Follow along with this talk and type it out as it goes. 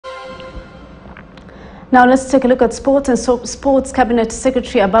Now let's take a look at sports. And so Sports Cabinet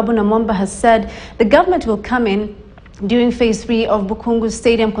Secretary Ababu Namwamba has said the government will come in during phase 3 of Bukhungu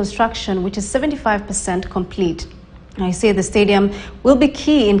Stadium construction, which is 75% complete. I say the stadium will be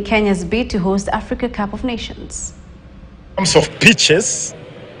key in Kenya's bid to host the Africa Cup of Nations. In terms of pitches,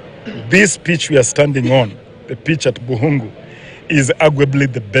 this pitch we are standing on, the pitch at Bukhungu, is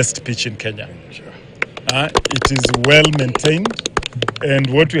arguably the best pitch in Kenya. It is well maintained, and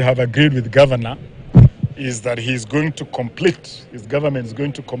what we have agreed with the governor is that he is going to complete, his government is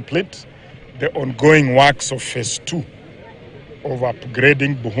going to complete the ongoing works of phase 2 of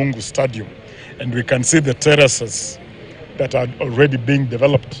upgrading Bukhungu Stadium. And we can see the terraces that are already being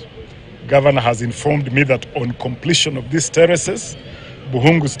developed. Governor has informed me that on completion of these terraces,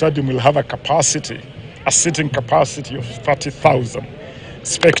 Bukhungu Stadium will have a sitting capacity of 30,000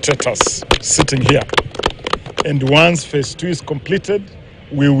 spectators sitting here. And once phase 2 is completed,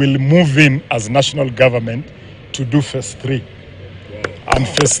 we will move in as national government to do phase 3. And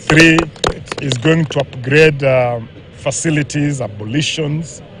phase 3 is going to upgrade facilities,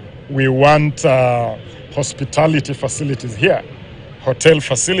 abolitions. We want hospitality facilities here, hotel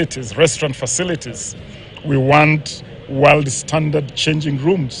facilities, restaurant facilities. We want world standard changing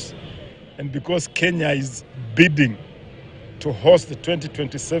rooms. And because Kenya is bidding to host the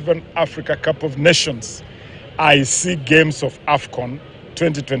 2027 Africa Cup of Nations, I see games of AFCON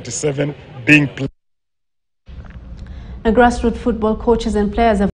 2027 being played. Grassroots football coaches and players have